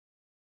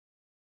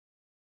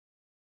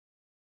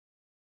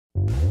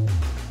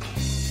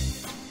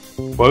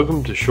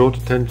Welcome to Short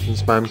Attention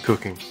Span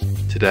Cooking.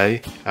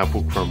 Today,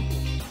 apple crumble.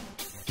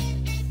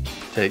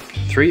 Take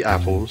 3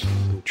 apples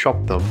and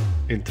chop them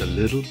into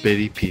little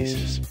bitty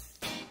pieces.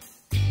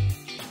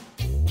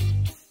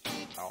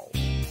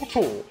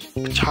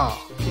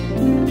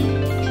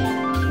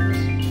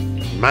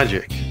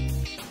 Magic!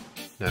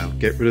 Now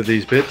get rid of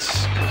these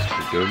bits because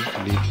we don't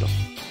need them.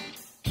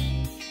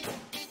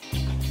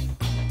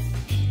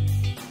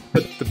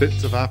 Put the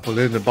bits of apple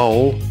in a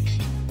bowl.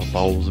 A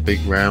bowl's a big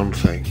round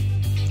thing.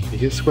 You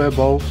get square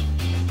bowls?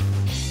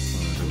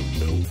 I don't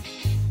know.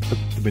 Put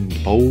them in the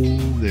bowl.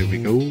 There we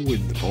go,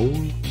 in the bowl.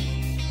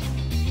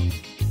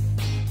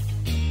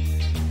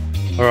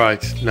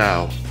 Alright,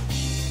 now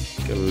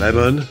get a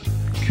lemon,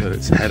 cut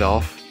its head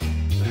off.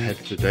 The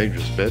head's the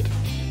dangerous bit.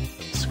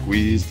 And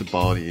squeeze the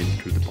body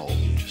into the bowl,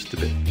 just a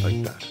bit,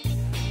 like that.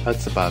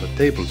 That's about a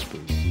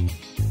tablespoon.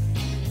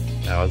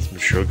 Now add some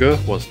sugar.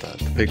 What's that?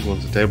 The pink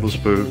one's a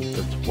tablespoon.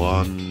 That's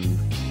 1,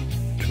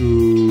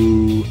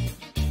 2.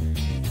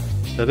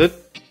 Is that it?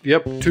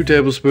 Yep, 2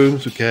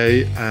 tablespoons,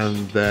 okay,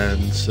 and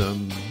then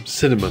some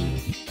cinnamon.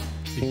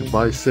 You can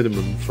buy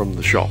cinnamon from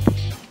the shop.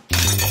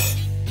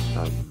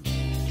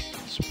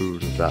 Spoon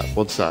of that.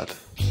 What's that?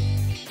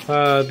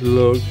 That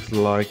looks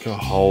like a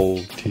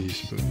whole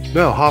teaspoon.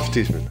 No, half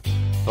teaspoon.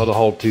 Not a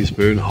whole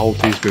teaspoon. A whole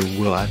teaspoon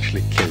will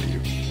actually kill you.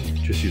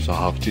 Just use a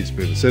half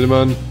teaspoon of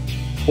cinnamon.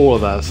 All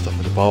of that stuff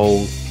in a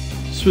bowl.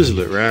 Swizzle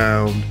it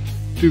around.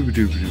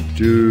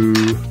 Doo-doo-doo-doo.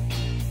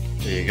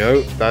 There you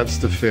go, that's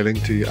the filling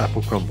to your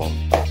apple crumble.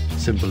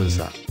 Simple as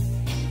that.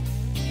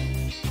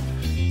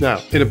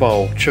 Now, in a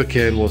bowl, chuck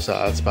in, what's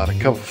that? That's about a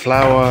cup of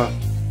flour.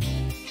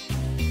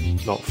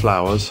 Not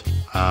flowers.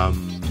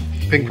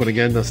 Pink one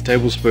again, that's a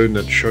tablespoon.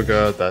 That's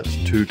sugar, that's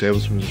 2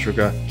 tablespoons of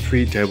sugar.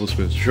 3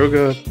 tablespoons of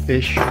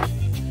sugar-ish.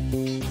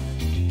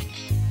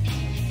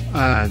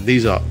 And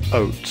these are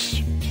oats.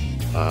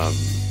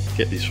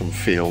 Get these from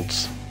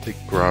fields. They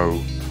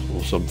grow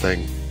or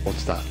something.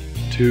 What's that?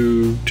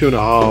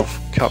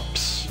 2.5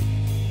 cups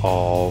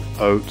of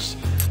oats,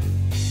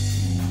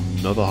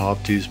 another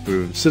half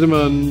teaspoon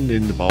cinnamon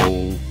in the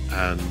bowl,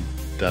 and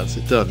that's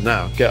it done.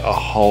 Now get a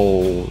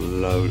whole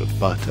load of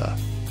butter,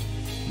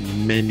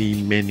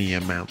 many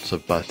amounts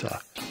of butter,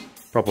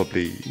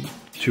 probably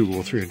 200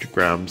 or 300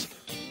 grams.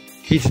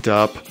 Heat it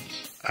up,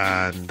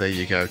 and there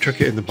you go. Chuck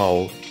it in the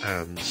bowl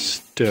and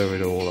stir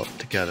it all up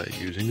together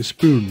using a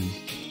spoon.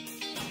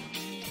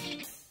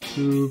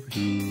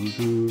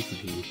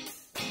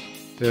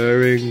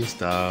 Stirring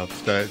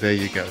stuff. There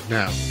you go.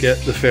 Now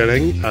get the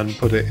filling and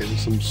put it in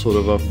some sort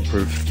of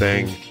oven-proof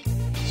thing.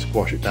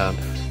 Squash it down.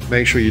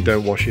 Make sure you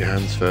don't wash your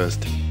hands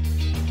first.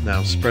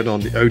 Now spread on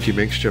the oaty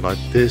mixture like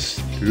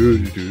this. You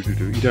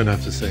don't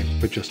have to sing,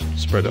 but just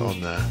spread it on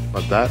there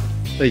like that.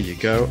 There you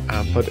go.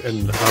 And put it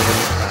in the oven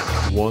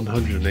at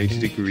 180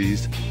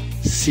 degrees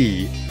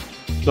C.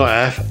 Not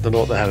F. I don't know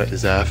what the hell it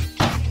is F.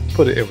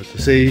 Put it in with the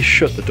C,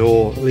 shut the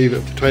door, leave it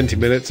for 20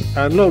 minutes,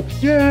 and look,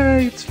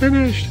 yay, it's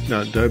finished!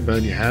 Now, don't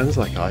burn your hands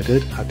like I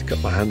did. Had to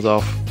cut my hands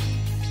off.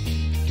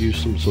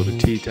 Use some sort of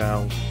tea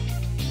towel.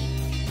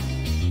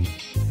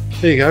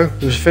 There you go,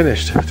 it was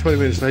finished. 20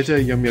 minutes later,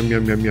 yum, yum,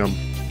 yum, yum, yum.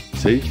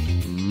 See?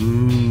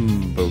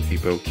 Mmm, pokey.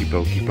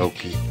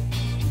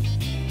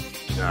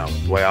 Now,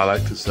 the way I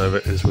like to serve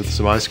it is with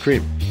some ice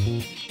cream.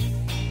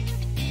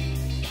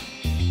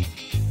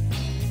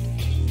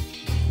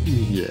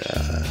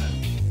 Yeah.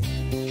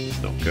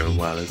 Not going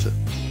well, is it?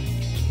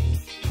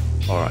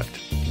 All right.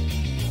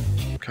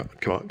 Come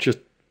on. Just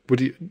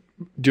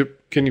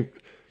can you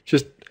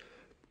just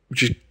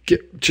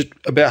get just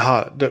a bit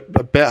hard, a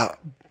bit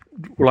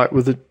like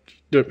with the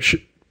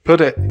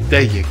put it.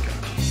 There you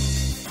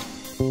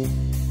go.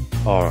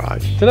 All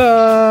right.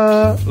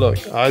 Ta-da!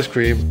 Look, ice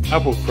cream,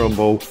 apple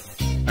crumble.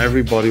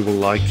 Everybody will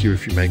like you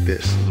if you make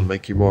this. It'll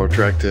make you more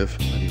attractive,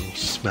 and you will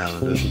smell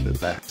a little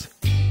bit less.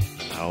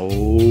 Now,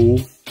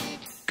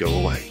 go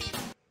away.